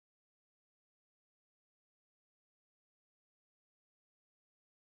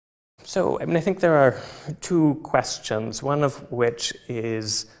So, I mean, I think there are two questions, one of which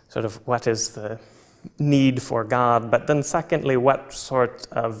is sort of what is the need for God, but then secondly, what sort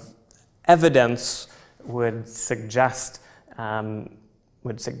of evidence would suggest the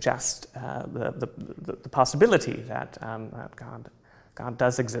possibility that God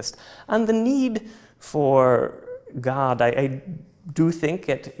does exist. And the need for God, I do think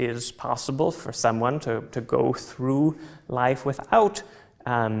it is possible for someone to go through life without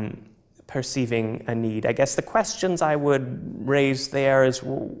perceiving a need. I guess the questions I would raise there is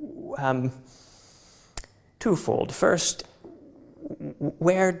twofold. First,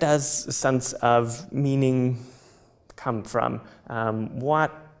 where does a sense of meaning come from?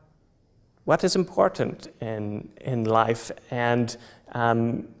 What is important in life, and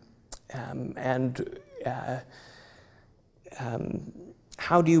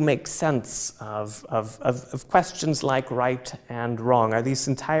how do you make sense of questions like right and wrong? Are these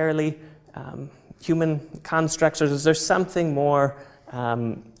entirely human constructs, or is there something more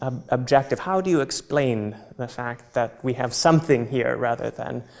objective? How do you explain the fact that we have something here rather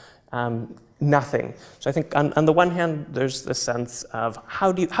than nothing? So I think on the one hand, there's the sense of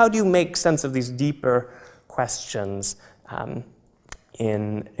how do you make sense of these deeper questions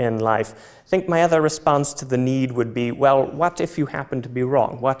in life. I think my other response to the need would be, well, what if you happen to be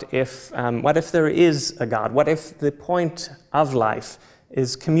wrong? What if there is a God? What if the point of life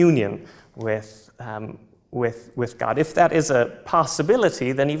is communion with God? If that is a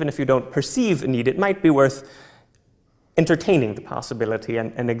possibility, then even if you don't perceive a need, it might be worth entertaining the possibility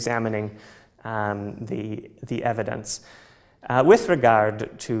and examining the evidence. With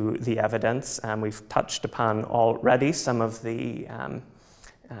regard to the evidence, we've touched upon already some of the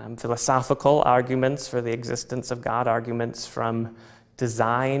philosophical arguments for the existence of God, arguments from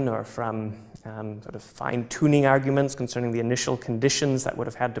design or from sort of fine-tuning arguments concerning the initial conditions that would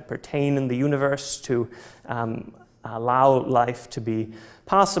have had to pertain in the universe to allow life to be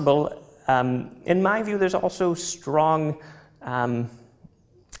possible. In my view, there's also strong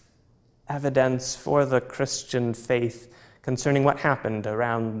evidence for the Christian faith concerning what happened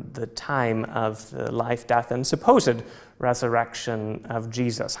around the time of the life, death, and supposed resurrection of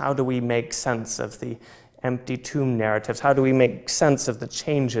Jesus. How do we make sense of the empty tomb narratives? How do we make sense of the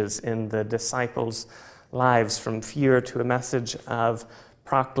changes in the disciples' lives from fear to a message of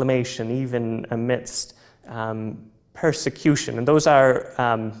proclamation, even amidst persecution? And those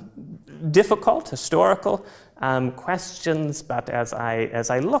are difficult historical questions, but as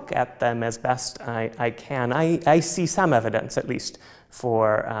I look at them as best I can, I see some evidence, at least,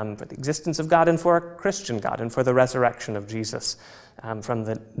 for the existence of God and for a Christian God and for the resurrection of Jesus from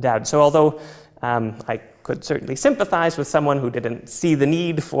the dead. So although I could certainly sympathize with someone who didn't see the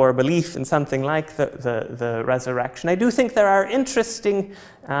need for belief in something like the resurrection, I do think there are interesting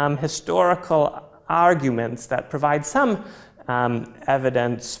historical arguments that provide some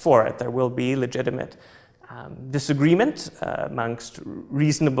evidence for it. There will be legitimate disagreement amongst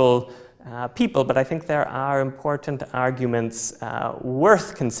reasonable people, but I think there are important arguments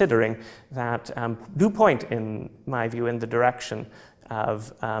worth considering that do point, in my view, in the direction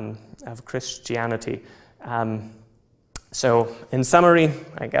of Christianity. So, in summary,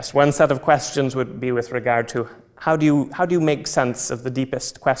 I guess one set of questions would be with regard to how do you make sense of the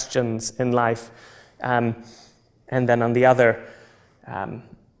deepest questions in life, and then on the other,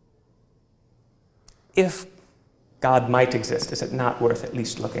 if God might exist, is it not worth at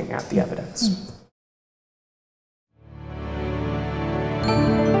least looking at the evidence?